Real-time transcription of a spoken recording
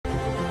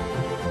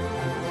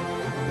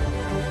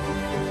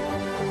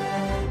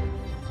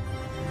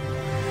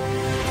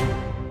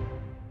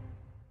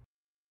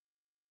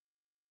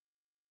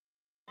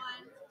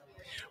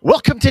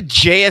Welcome to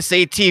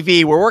JSA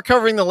TV, where we're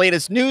covering the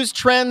latest news,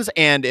 trends,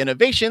 and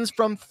innovations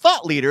from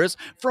thought leaders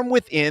from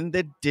within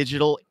the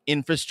digital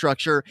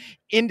infrastructure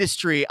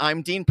industry.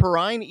 I'm Dean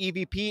Perrine,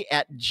 EVP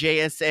at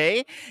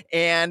JSA,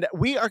 and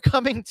we are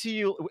coming to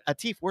you.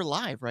 Atif, we're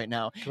live right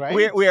now.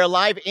 Great. We are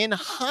live in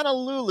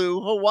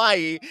Honolulu,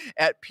 Hawaii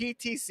at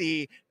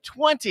PTC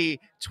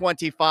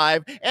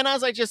 2025. And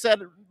as I just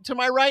said, to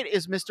my right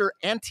is Mr.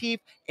 Atif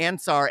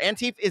Ansar.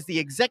 Atif is the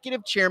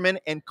executive chairman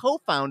and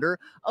co-founder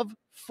of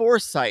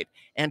Foresight.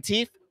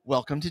 Atif,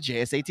 welcome to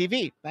JSA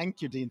TV.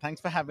 Thank you, Dean. Thanks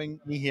for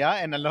having me here.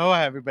 And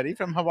aloha, everybody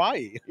from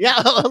Hawaii.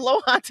 Yeah,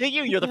 aloha to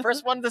you. You're the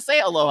first one to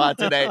say aloha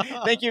today.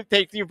 Thank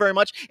you very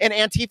much. And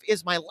Atif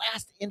is my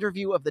last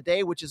interview of the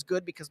day, which is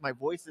good because my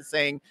voice is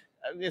saying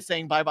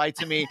bye-bye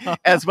to me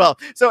as well.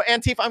 So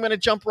Atif, I'm going to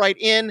jump right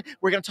in.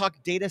 We're going to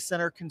talk data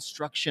center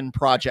construction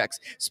projects,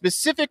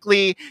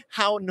 specifically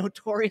how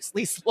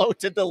notoriously slow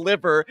to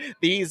deliver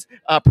these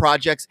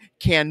projects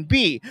can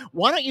be.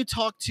 Why don't you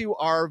talk to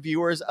our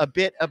viewers a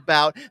bit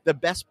about the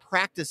best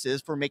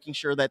practices for making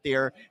sure that they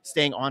are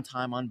staying on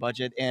time, on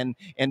budget, and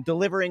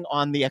delivering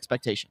on the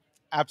expectation?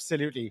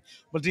 Absolutely.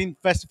 Well, Dean,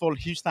 first of all,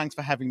 huge thanks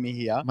for having me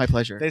here. My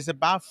pleasure. There's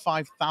about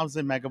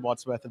 5,000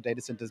 megawatts worth of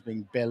data centers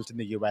being built in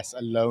the US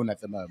alone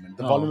at the moment.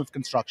 The volume of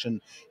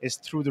construction is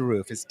through the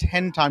roof. It's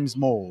 10 times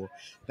more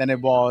than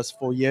it was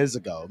 4 years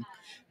ago.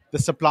 The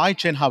supply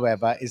chain,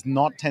 however, is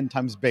not 10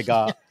 times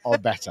bigger or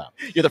better.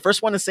 You're the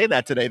first one to say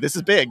that today. This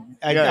is big.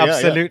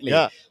 Absolutely.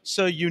 Yeah.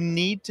 So you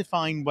need to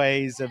find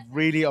ways of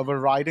really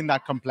overriding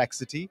that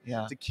complexity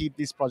to keep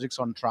these projects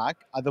on track.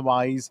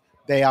 Otherwise,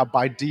 they are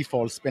by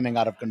default spinning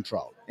out of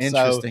control.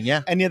 Interesting,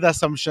 so any other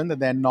assumption that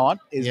they're not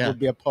would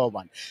be a poor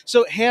one.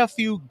 So here are a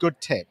few good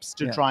tips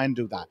to try and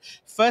do that.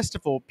 First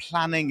of all,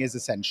 planning is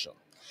essential.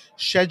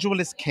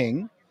 Schedule is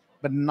king,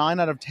 but 9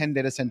 out of 10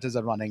 data centers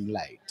are running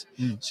late.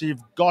 So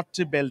you've got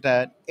to build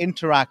an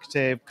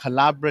interactive,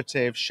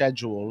 collaborative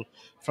schedule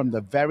from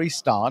the very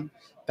start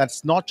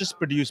that's not just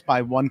produced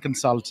by one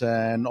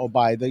consultant or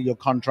by your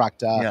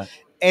contractor.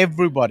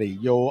 Everybody,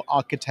 your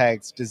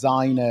architects,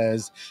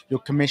 designers, your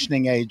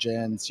commissioning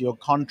agents, your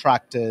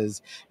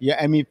contractors, your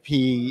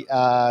MEP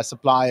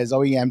suppliers,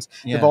 OEMs,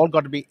 they've all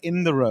got to be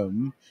in the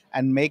room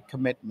and make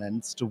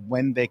commitments to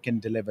when they can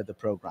deliver the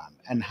program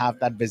and have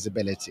that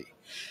visibility.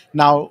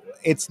 Now,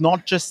 it's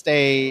not just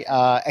a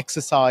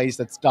exercise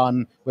that's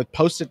done with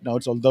Post-it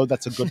notes, although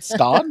that's a good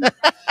start.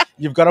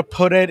 You've got to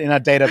put it in a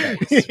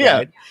database,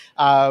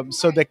 right?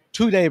 So the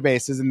 2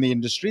 databases in the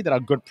industry that are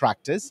good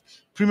practice.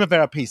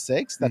 Primavera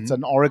P6, that's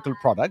an Oracle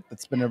product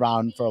that's been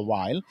around for a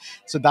while.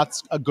 So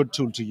that's a good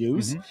tool to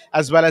use,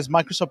 as well as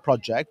Microsoft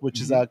Project, which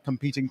is a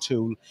competing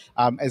tool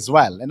as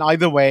well. And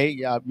either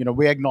way,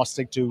 we're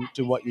agnostic to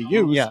what you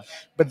use,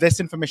 but this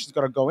information's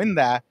got to go in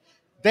there.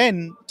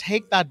 Then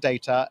take that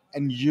data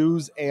and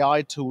use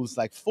AI tools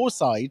like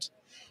Foresight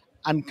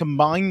and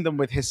combine them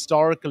with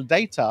historical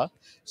data.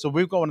 So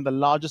we've got one of the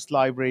largest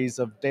libraries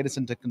of data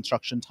center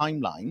construction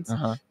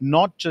timelines,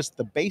 not just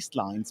the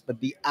baselines, but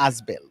the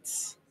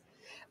as-builds.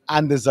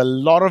 And there's a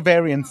lot of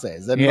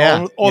variances,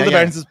 and all the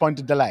variances point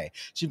to delay.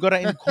 So you've got to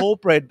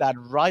incorporate that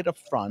right up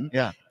front.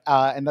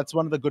 And that's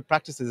one of the good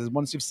practices is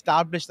once you've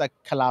established that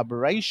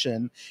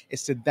collaboration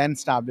is to then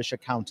establish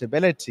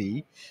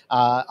accountability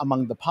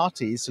among the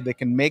parties so they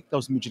can make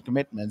those mutual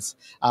commitments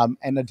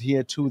and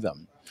adhere to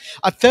them.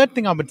 A third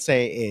thing I would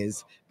say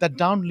is that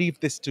don't leave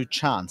this to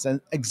chance. And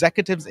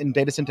executives in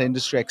data center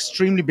industry are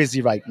extremely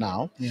busy right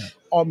now.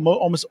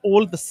 Almost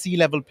all the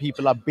C-level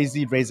people are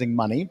busy raising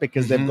money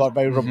because they've got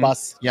very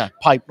robust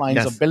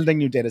pipelines of building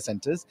new data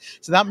centers.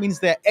 So that means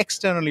they're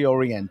externally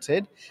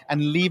oriented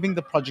and leaving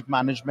the project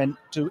management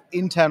to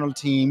internal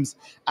teams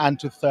and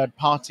to third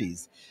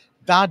parties.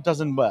 That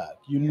doesn't work.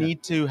 You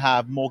need to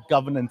have more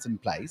governance in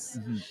place.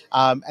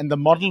 And the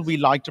model we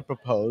like to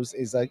propose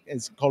is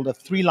called a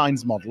 3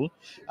 lines model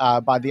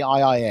by the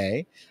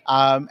IIA.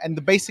 And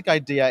the basic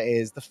idea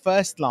is the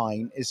first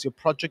line is your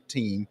project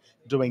team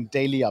doing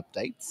daily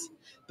updates.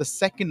 The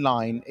second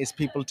line is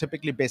people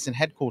typically based in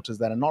headquarters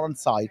that are not on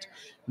site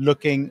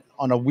looking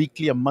on a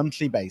weekly or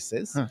monthly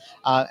basis.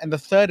 And the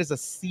third is a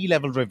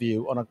C-level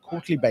review on a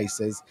quarterly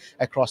basis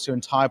across your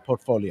entire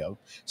portfolio.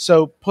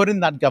 So put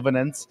in that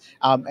governance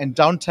and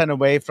don't turn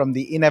away from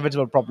the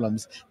inevitable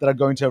problems that are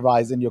going to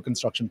arise in your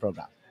construction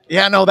program.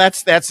 Yeah, no,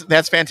 that's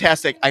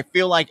fantastic. I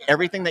feel like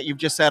everything that you've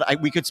just said,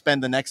 we could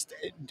spend the next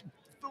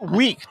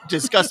week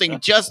discussing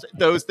just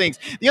those things.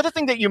 The other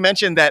thing that you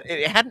mentioned that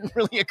it hadn't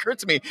really occurred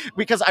to me,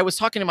 because I was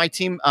talking to my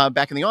team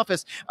back in the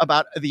office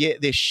about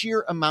the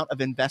sheer amount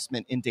of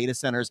investment in data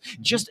centers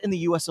just in the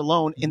US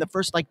alone in the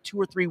first 2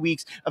 or 3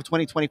 weeks of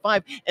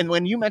 2025. And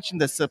when you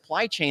mentioned the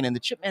supply chain and the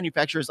chip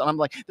manufacturers, I'm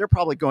like, they're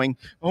probably going,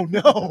 oh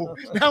no,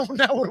 now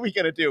what are we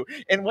going to do?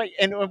 And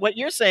what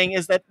you're saying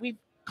is that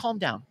calm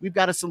down. We've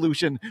got a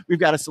solution. We've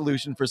got a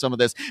solution for some of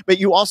this. But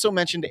you also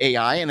mentioned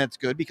AI, and that's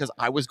good because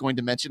I was going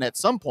to mention at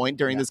some point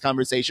during this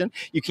conversation,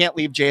 you can't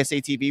leave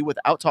JSA TV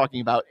without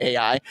talking about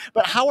AI.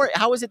 But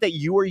how is it that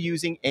you are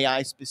using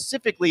AI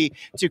specifically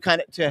to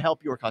kind of to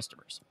help your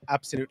customers?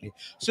 Absolutely.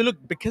 So look,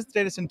 because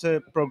data center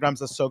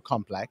programs are so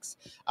complex,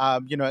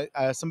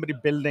 somebody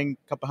building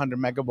a couple hundred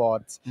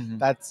megawatts,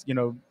 that's,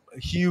 a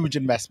huge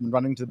investment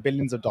running to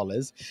billions of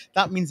dollars.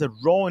 That means that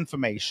raw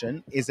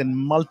information is in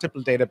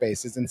multiple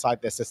databases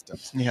inside their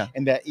systems,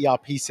 in their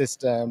ERP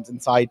systems,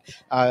 inside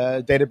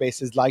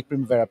databases like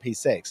Primavera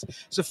P6.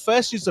 So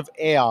first use of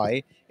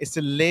AI is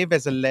to live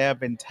as a layer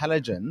of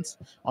intelligence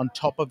on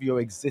top of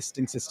your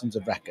existing systems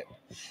of record.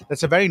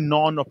 That's a very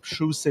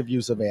non-obtrusive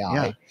use of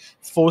AI. Yeah.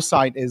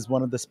 Foresight is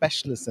one of the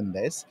specialists in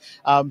this.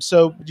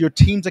 So your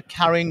teams are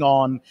carrying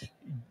on,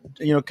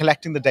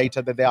 collecting the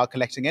data that they are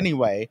collecting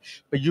anyway,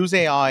 but use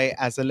AI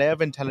as a layer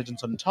of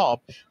intelligence on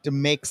top to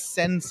make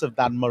sense of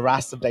that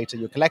morass of data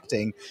you're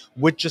collecting,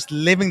 which just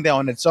living there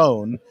on its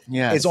own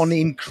is only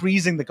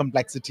increasing the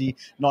complexity,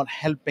 not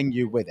helping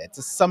you with it.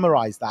 To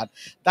summarize that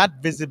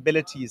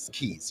visibility is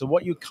key. So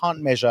what you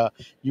can't measure,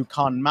 you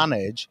can't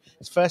manage.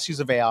 First use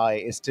of AI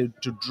is to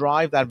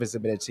drive that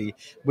visibility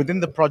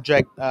within the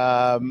project,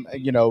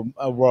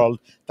 world.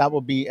 That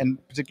will be, and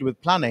particularly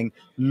with planning,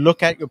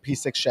 look at your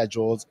P6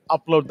 schedules,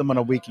 upload them on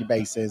a weekly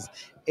basis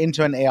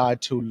into an AI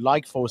tool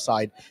like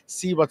Foresight,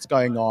 see what's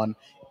going on.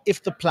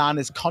 If the plan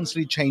is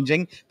constantly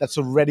changing, that's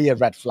already a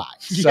red flag.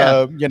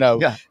 So,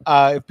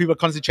 if people are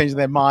constantly changing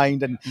their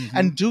mind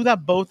and do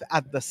that both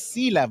at the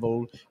C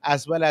level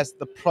as well as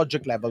the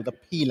project level, the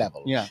P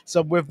level.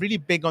 So we're really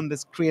big on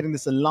this, creating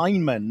this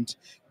alignment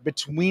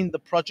between the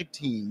project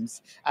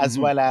teams as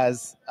well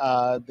as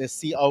the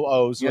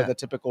COOs, who are the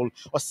typical,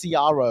 or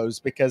CROs,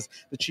 because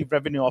the chief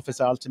revenue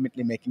officer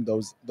ultimately making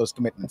those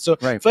commitments. So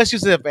first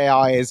use of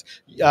AI is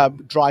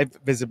drive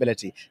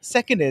visibility.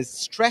 Second is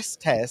stress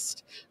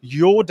test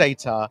your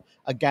data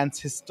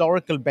against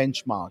historical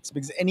benchmarks,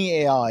 because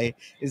any AI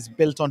is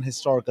built on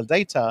historical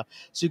data.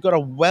 So you've got a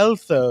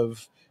wealth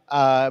of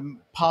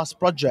past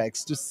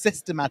projects to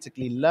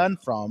systematically learn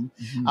from.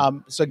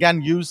 So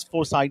again, use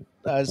Foresight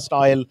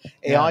style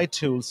AI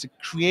tools to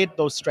create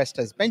those stress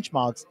test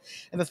benchmarks.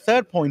 And the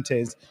third point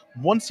is,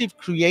 once you've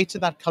created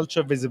that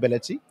culture of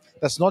visibility,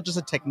 that's not just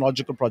a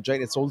technological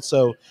project, it's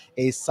also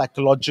a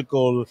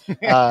psychological,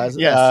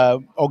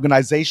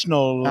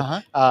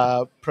 organizational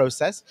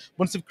process.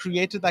 Once you've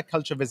created that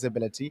culture of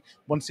visibility,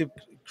 once you've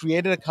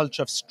created a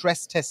culture of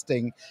stress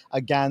testing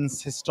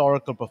against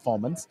historical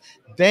performance,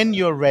 then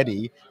you're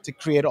ready to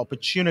create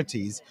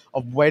opportunities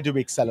of where do we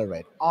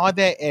accelerate. Are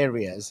there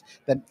areas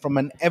that, from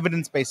an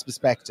evidence-based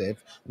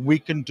perspective, we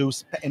can do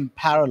in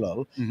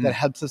parallel that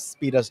helps us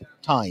speed us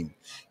time?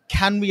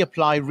 Can we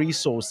apply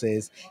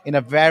resources in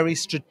a very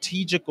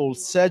strategical,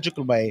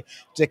 surgical way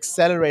to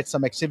accelerate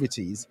some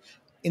activities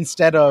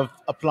instead of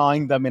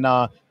applying them in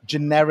a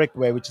generic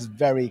way, which is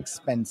very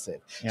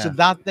expensive? So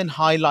that then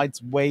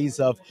highlights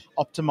ways of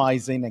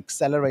optimizing,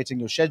 accelerating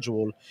your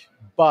schedule,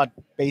 but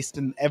based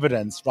in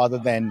evidence rather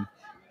than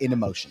in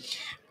emotion.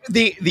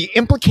 The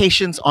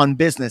implications on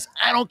business,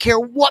 I don't care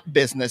what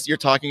business you're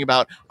talking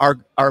about, are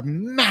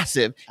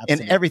massive.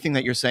 Absolutely. In everything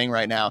that you're saying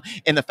right now.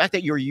 And the fact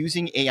that you're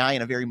using AI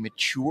in a very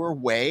mature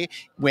way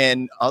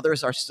when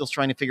others are still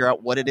trying to figure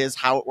out what it is,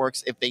 how it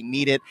works, if they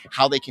need it,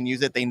 how they can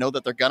use it. They know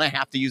that they're going to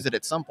have to use it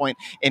at some point,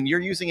 and you're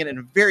using it in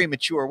a very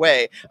mature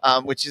way,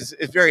 which is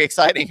very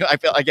exciting. I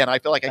feel like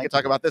I could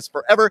talk about this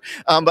forever.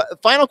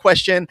 But final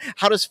question,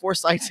 how does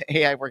Foresight's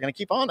AI, we're going to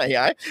keep on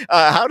AI,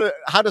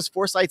 how does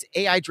Foresight's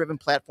AI-driven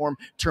platform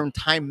turn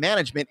time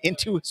management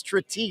into a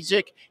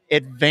strategic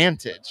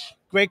advantage?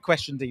 Great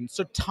question, Dean.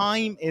 So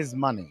time is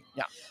money.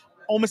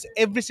 Almost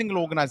every single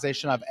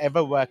organization I've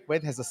ever worked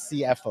with has a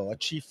CFO, a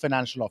chief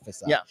financial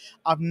officer.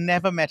 I've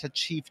never met a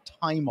chief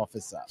time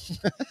officer.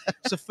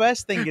 So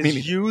first thing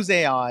is use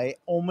AI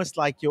almost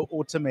like your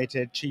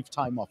automated chief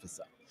time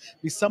officer.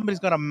 Because somebody's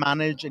got to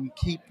manage and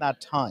keep that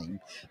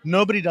time.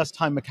 Nobody does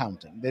time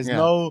accounting. There's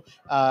no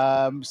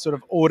sort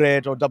of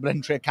audit or double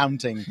entry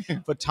accounting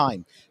for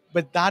time.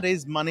 But that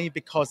is money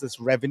because it's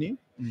revenue.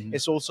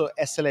 It's also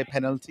SLA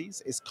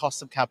penalties. It's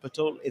cost of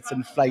capital. It's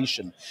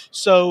inflation.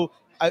 So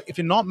if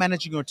you're not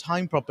managing your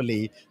time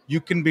properly,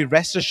 you can be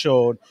rest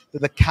assured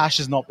that the cash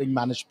is not being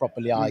managed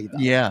properly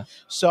either.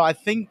 So I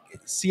think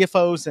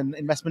CFOs and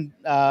investment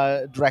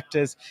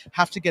directors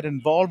have to get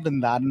involved in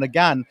that. And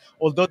again,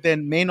 although they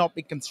may not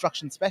be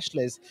construction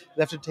specialists,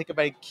 they have to take a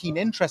very keen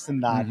interest in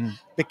that,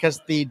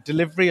 because the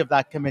delivery of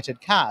that committed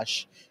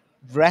cash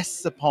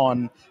rests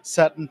upon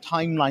certain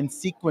timeline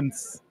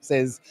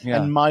sequences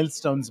and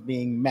milestones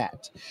being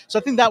met. So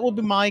I think that will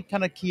be my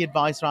kind of key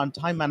advice around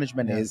time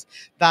management is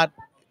that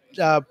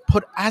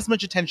put as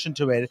much attention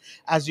to it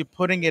as you're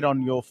putting it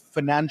on your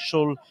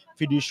financial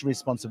fiduciary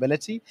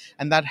responsibility,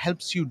 and that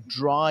helps you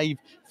drive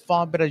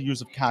far better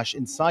use of cash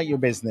inside your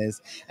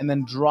business, and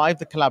then drive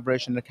the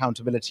collaboration and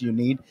accountability you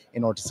need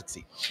in order to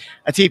succeed.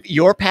 Atif,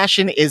 your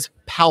passion is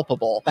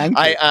palpable. Thank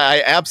you.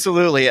 I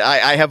absolutely.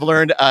 I have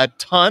learned a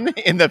ton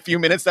in the few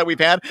minutes that we've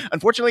had.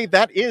 Unfortunately,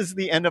 that is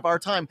the end of our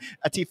time.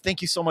 Atif,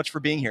 thank you so much for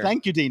being here.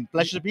 Thank you, Dean.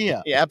 Pleasure to be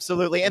here. Yeah,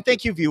 absolutely. And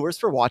thank you, viewers,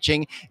 for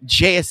watching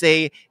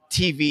JSA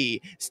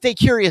TV. Stay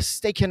curious,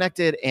 stay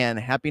connected, and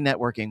happy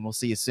networking. We'll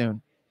see you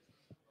soon.